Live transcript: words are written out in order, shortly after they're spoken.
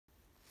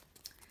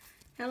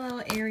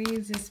Hello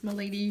Aries, it's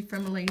Maladys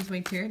from Maladys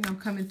Way Tarot, and I'm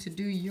coming to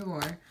do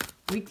your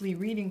weekly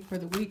reading for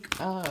the week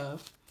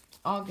of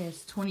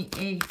August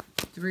 28th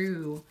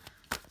through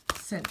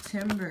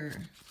September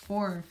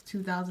 4th,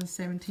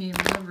 2017.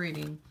 Love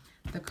reading.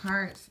 The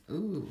cards,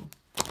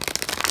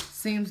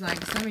 seems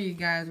like some of you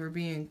guys were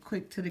being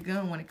quick to the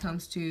gun when it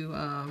comes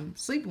to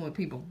sleeping with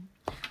people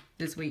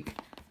this week.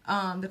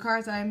 The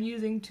cards I'm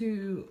using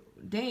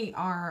today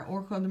are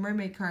Oracle of the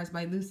Mermaid cards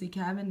by Lucy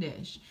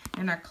Cavendish.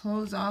 And I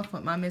close off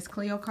with my Miss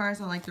Cleo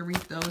cards. I like to read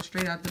those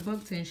straight out the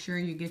book to ensure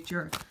you get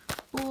your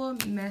full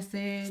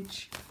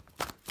message.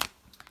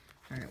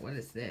 Alright, what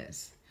is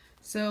this?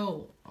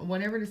 So,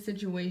 whatever the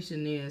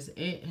situation is,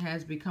 it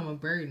has become a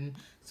burden.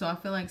 So, I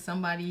feel like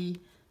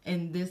somebody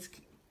in this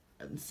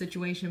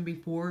situation,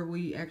 before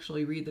we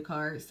actually read the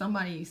cards,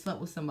 somebody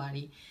slept with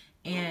somebody.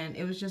 And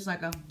it was just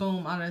like a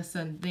boom, out of a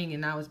sudden thing,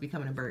 and now it's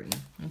becoming a burden.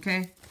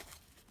 Okay?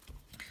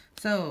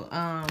 So,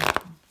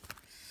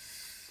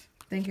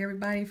 thank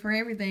everybody for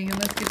everything, and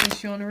let's get this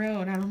show on the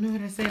road. I don't know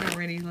what I said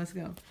already. Let's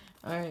go.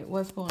 Alright,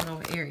 what's going on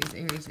with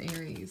Aries?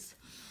 Aries.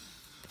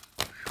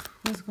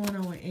 What's going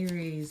on with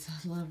Aries?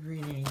 Love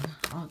reading.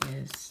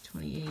 August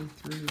 28th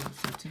through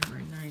September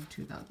 9th,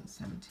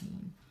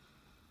 2017.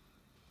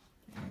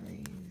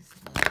 Aries.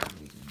 Love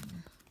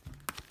reading.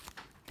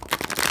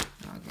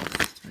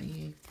 August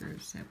 28th through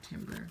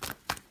September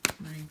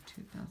 9th,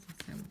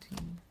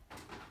 2017.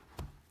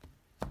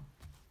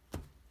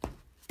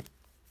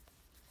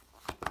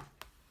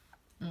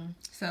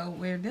 So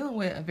we're dealing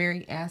with a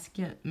very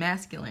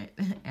masculine.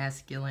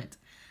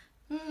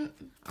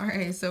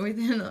 Alright, so we're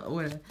dealing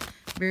with a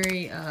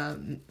very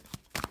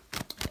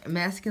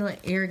masculine,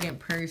 arrogant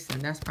person.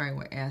 That's probably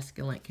where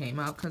masculine came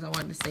out, because I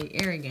wanted to say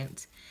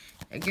arrogant.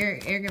 A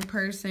very arrogant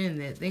person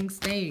that thinks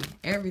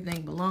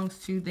everything belongs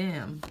to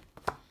them.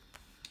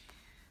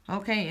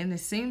 Okay, and it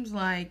seems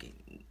like,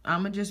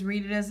 I'm going to just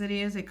read it as it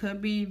is. It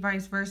could be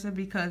vice versa,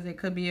 because it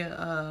could be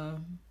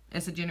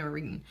it's a general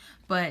reading.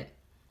 But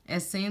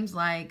it seems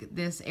like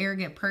this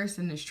arrogant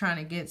person is trying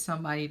to get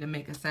somebody to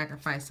make a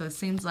sacrifice. So it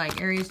seems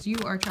like, Aries, you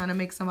are trying to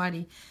make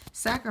somebody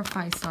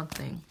sacrifice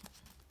something.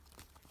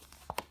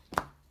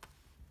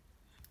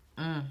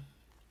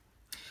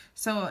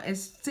 So it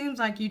seems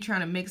like you're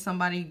trying to make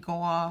somebody go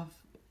off,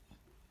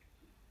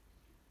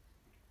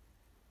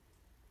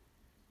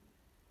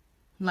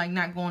 like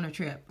not go on a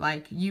trip.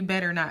 Like, you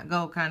better not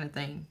go kind of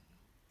thing.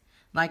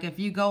 Like, if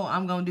you go,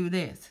 I'm going to do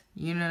this.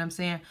 You know what I'm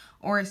saying?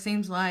 Or it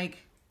seems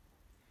like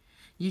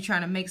you're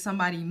trying to make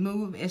somebody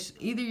move. It's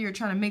either you're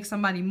trying to make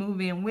somebody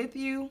move in with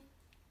you,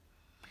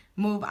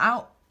 move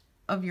out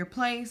of your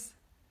place,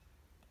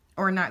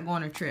 or not go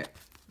on a trip.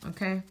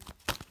 Okay?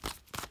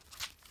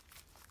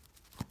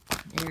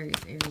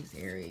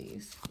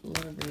 Aries.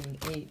 Love reading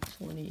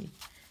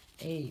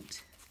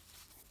 8/28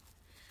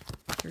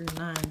 through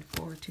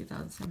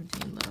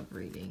 9/4/2017. Love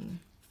reading.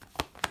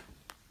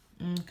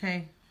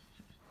 Okay.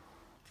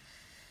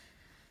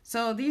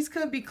 So these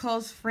could be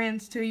close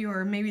friends to you,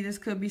 or maybe this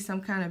could be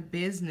some kind of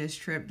business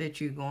trip that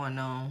you're going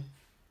on.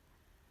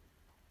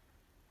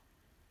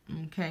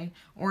 Okay.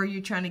 Or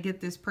you're trying to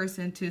get this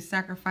person to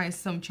sacrifice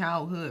some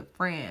childhood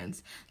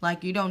friends.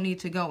 Like, you don't need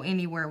to go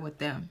anywhere with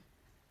them.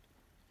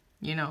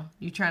 You know,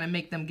 you're trying to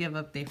make them give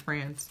up their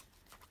friends.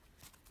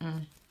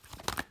 You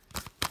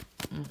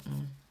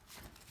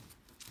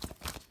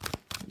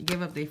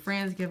give up their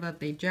friends, give up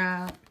their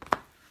job.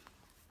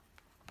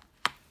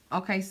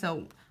 Okay,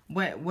 so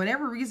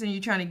whatever reason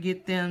you're trying to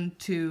get them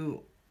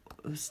to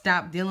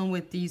stop dealing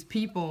with these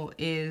people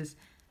is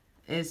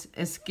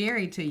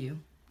scary to you.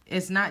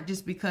 It's not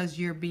just because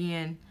you're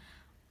being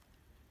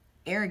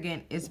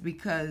arrogant. It's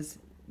because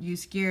you're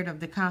scared of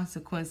the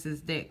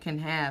consequences that can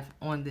have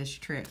on this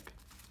trip.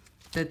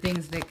 The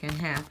things that can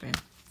happen.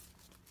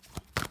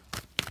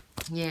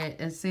 Yeah,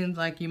 it seems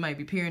like you might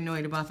be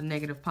paranoid about the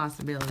negative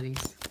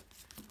possibilities.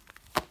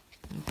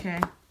 Okay.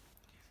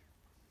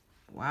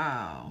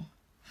 Wow.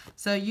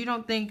 So you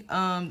don't think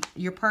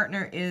your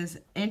partner is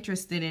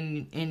interested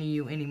in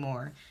you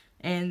anymore.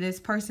 And this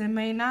person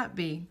may not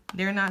be.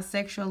 They're not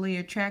sexually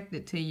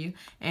attracted to you.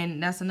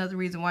 And that's another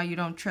reason why you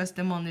don't trust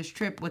them on this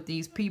trip with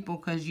these people,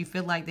 because you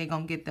feel like they're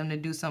going to get them to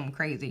do something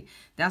crazy.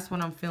 That's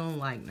what I'm feeling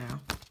like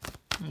now.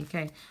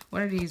 Okay.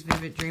 What are these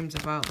vivid dreams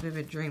about?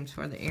 Vivid dreams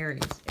for the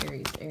Aries.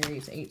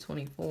 Aries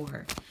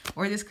 8/24.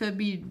 Or this could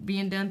be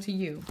being done to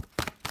you.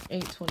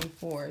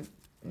 8/24.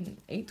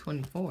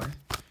 8/24.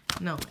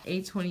 No,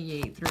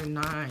 8/28 through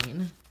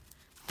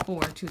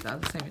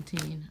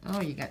 9/4/2017.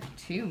 Oh, you got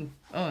two.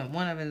 Oh, and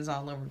one of it is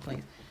all over the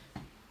place.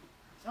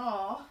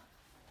 Oh,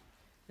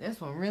 this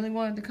one really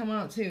wanted to come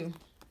out too.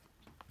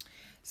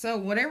 So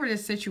whatever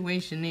this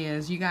situation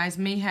is, you guys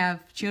may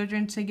have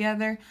children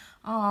together.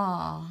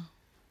 Oh,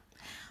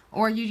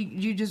 or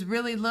you just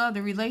really love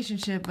the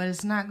relationship, but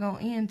it's not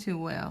going to end too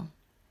well.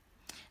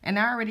 And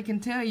I already can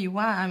tell you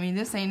why. I mean,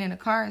 this ain't in the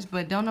cards,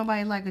 but don't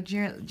nobody like a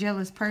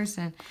jealous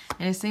person.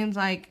 And it seems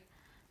like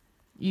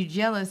you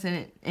jealous,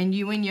 and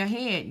you in your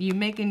head, you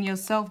making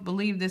yourself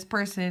believe this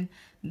person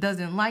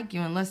doesn't like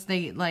you unless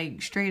they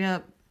like straight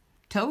up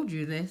told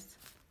you this.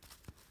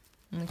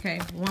 Okay,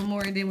 one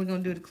more, and then we're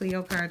going to do the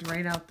Cleo cards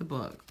right out the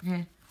book.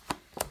 Okay.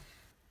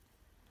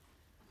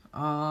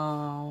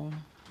 Oh,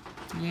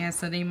 yeah,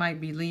 so they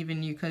might be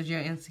leaving you because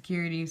your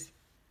insecurities.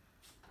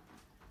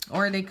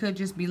 Or they could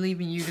just be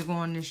leaving you to go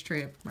on this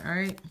trip,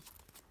 alright?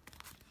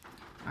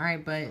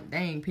 Alright, but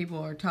dang, people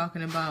are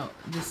talking about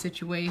this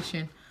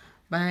situation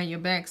behind your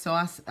back.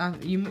 So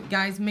you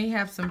guys may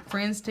have some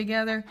friends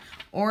together,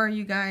 or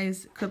you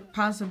guys could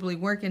possibly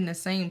work in the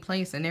same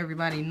place and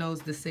everybody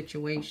knows the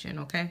situation,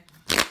 okay?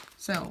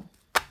 So,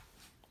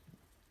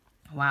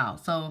 wow.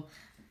 So,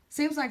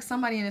 seems like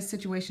somebody in this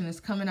situation is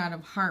coming out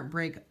of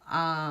heartbreak,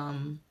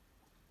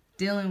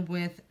 dealing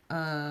with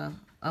a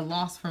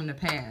loss from the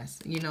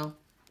past, you know.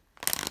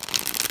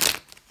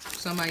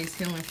 Somebody's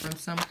healing from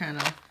some kind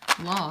of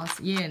loss.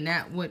 Yeah, and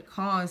that would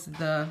cause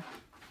the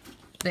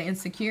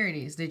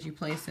insecurities that you're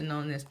placing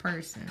on this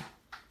person.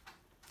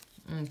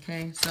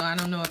 Okay, so I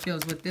don't know if it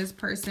was with this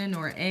person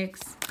or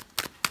ex,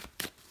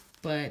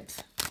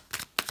 but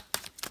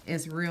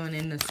it's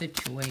ruining the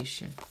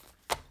situation.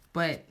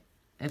 But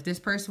if this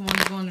person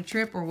wants to go on a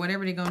trip or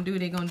whatever they're going to do,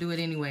 they're going to do it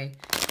anyway.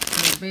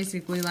 So it's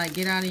basically like,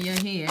 get out of your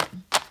head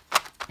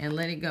and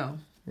let it go.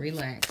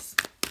 Relax.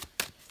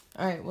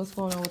 Alright, what's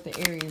going on with the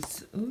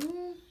Aries?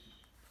 Ooh.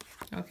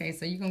 Okay,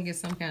 so you're going to get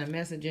some kind of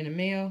message in the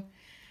mail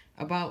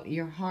about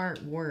your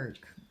hard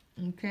work.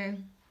 Okay?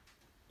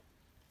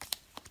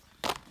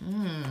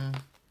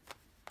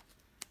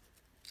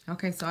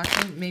 Okay, so I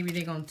think maybe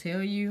they're going to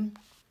tell you.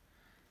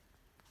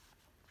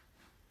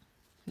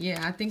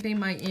 Yeah, I think they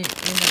might end up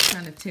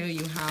trying to tell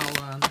you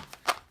how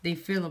they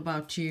feel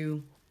about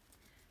you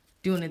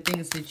doing the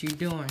things that you're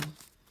doing.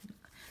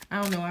 I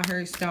don't know, I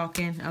heard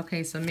stalking.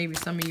 Okay, so maybe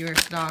some of you are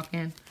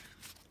stalking,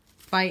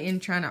 fighting,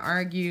 trying to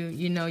argue.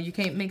 You know, you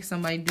can't make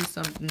somebody do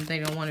something they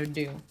don't want to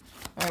do.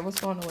 All right, what's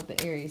going on with the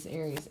Aries?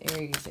 Aries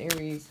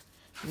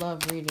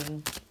love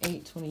reading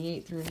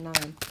 8/28 through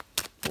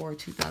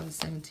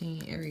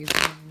 9/4/2017. Aries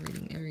love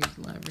reading. Aries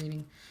love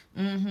reading.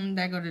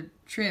 That go to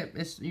trip.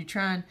 You're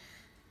trying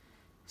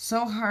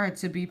so hard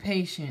to be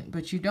patient,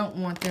 but you don't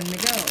want them to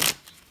go.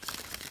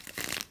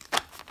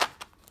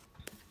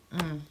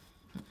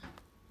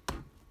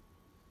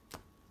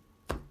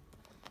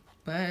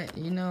 But,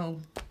 you know,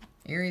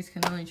 Aries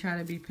can only try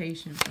to be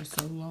patient for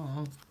so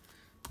long.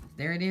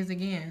 There it is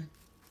again.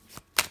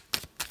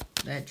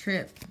 That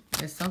trip.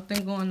 There's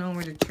something going on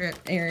with the trip,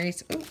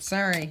 Aries. Oops,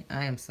 sorry.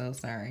 I am so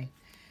sorry.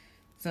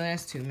 So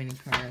that's too many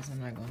cards.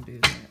 I'm not going to do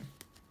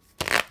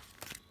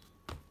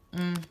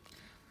that.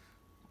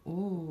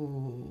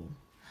 Ooh.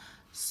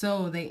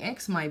 So the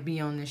ex might be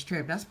on this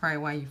trip. That's probably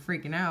why you're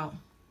freaking out.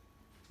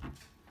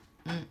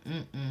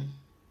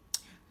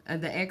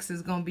 The ex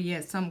is going to be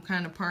at some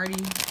kind of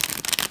party.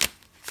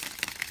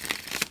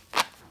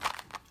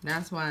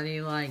 That's why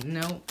they like,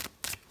 nope.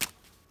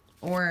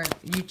 Or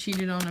you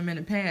cheated on them in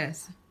the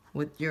past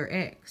with your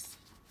ex.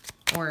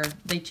 Or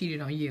they cheated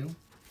on you.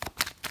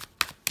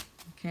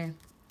 Okay.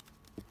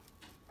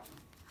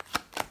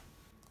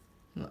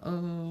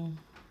 Uh-oh.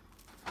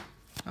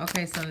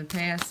 Okay, so in the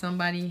past,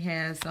 somebody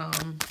has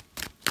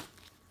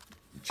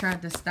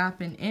tried to stop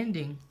an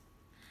ending.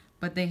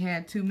 But they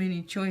had too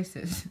many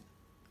choices.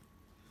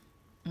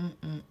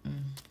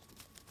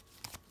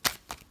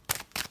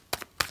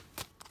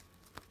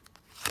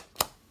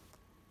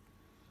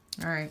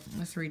 Alright,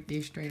 let's read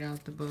these straight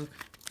out the book.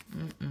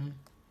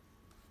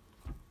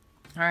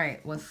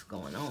 Alright, what's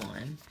going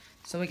on?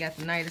 So we got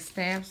the Knight of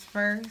Staffs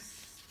first.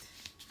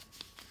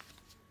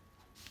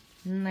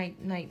 Knight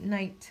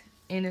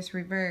in its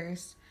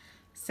reverse.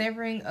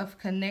 Severing of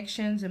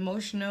connections,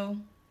 emotional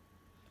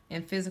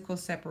and physical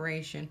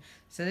separation.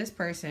 So this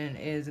person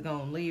is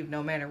going to leave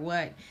no matter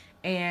what.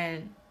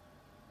 And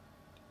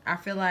I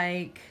feel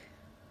like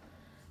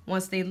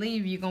once they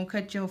leave, you're going to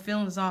cut your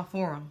feelings off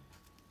for them.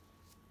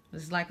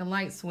 It's like a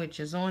light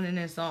switch. It's on and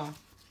it's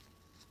off.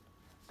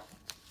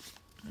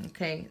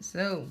 Okay,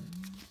 so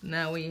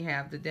now we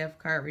have the Death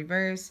card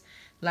reverse.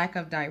 Lack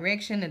of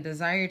direction, a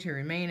desire to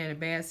remain in a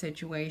bad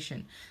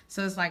situation.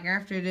 So it's like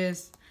after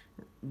this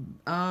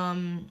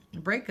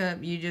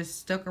breakup, you just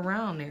stuck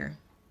around there.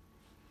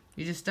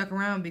 You just stuck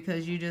around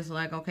because you just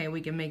like, okay, we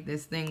can make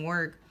this thing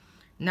work.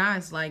 Now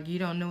it's like you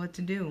don't know what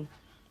to do.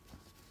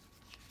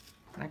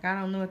 Like,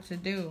 I don't know what to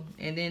do.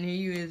 And then here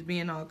you is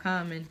being all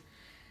calm and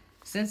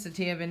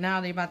sensitive, and now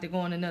they about to go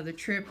on another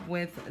trip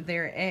with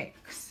their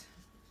ex,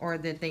 or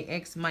that their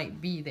ex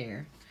might be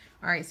there.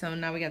 All right, so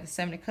now we got the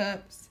Seven of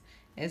Cups.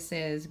 It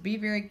says, be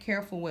very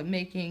careful with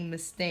making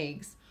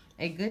mistakes.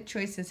 A good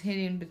choice is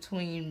hidden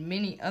between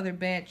many other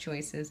bad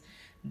choices.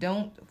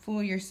 Don't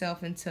fool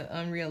yourself into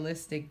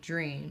unrealistic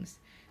dreams.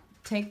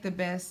 Take the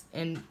best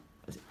and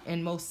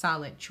most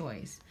solid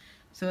choice.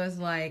 So it's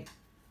like,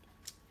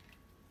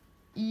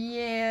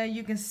 yeah,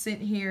 you can sit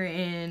here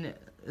and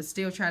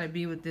still try to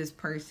be with this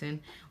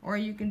person, or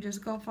you can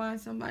just go find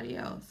somebody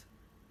else.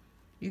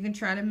 You can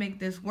try to make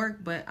this work,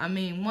 but I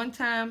mean, one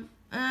time,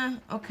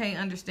 okay,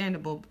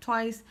 understandable.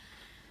 Twice,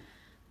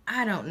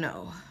 I don't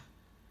know.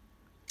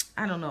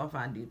 I don't know if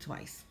I do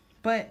twice,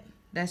 but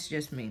that's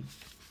just me.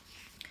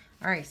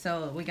 Alright,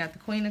 so we got the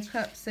Queen of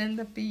Cups in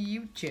the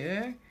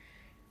future.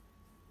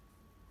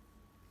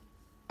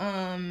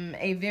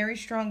 A very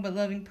strong but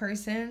loving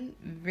person.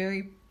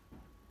 Very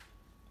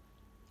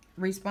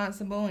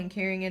responsible and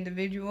caring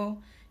individual.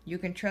 You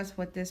can trust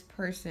what this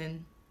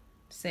person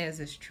says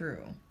is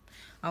true.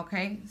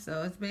 Okay,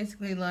 so it's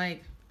basically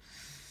like,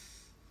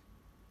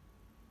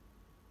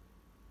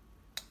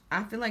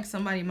 I feel like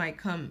somebody might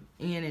come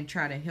in and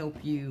try to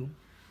help you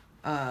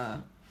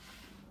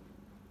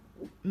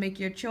make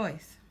your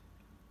choice.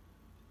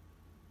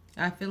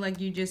 I feel like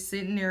you're just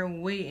sitting there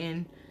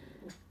waiting,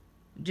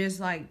 just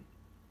like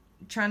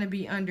trying to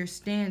be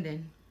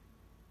understanding.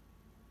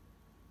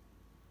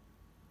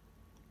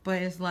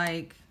 But it's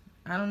like,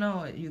 I don't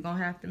know, you're going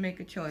to have to make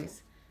a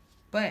choice.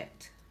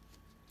 But,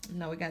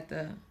 no, we got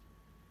the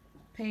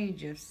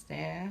Page of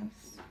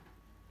Staffs.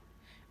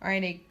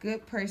 Alright, a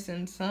good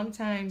person,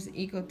 sometimes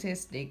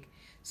egotistic.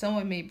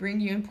 Someone may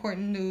bring you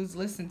important news,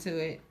 listen to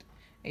it.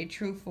 A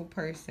truthful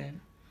person.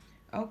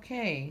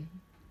 Okay.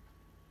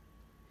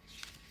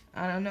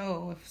 I don't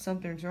know if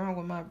something's wrong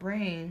with my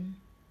brain.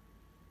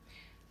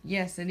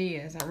 Yes, it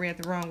is. I read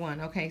the wrong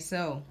one. Okay,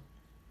 so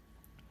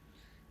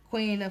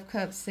Queen of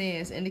Cups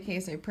says,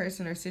 indicates a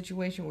person or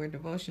situation where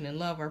devotion and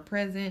love are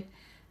present.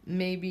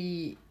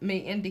 May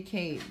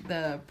indicate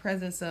the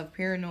presence of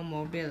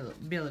paranormal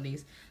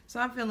abilities. So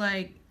I feel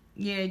like,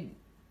 yeah,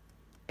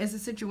 it's a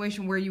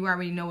situation where you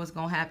already know what's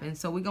going to happen.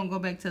 So we're going to go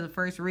back to the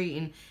first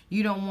reading.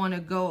 You don't want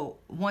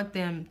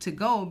them to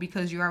go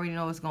because you already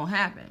know what's going to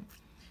happen.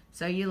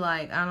 So you're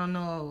like, I don't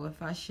know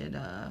if I should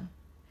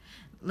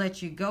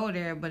let you go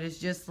there, but it's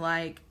just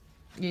like,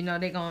 you know,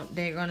 they're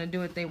gonna do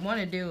what they want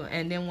to do,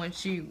 and then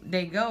once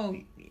they go,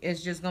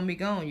 it's just gonna be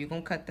gone. You're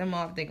gonna cut them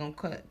off. They're gonna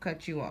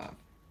cut you off.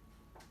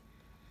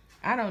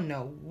 I don't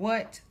know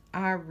what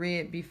I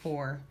read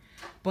before,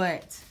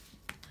 but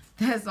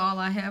that's all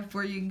I have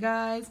for you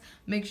guys.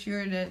 Make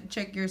sure to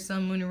check your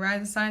sun, moon, and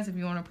rising signs. If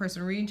you want a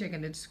personal reading, check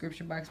in the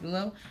description box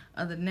below.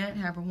 Other than that,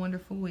 have a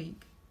wonderful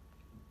week.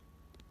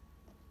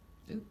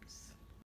 Oops.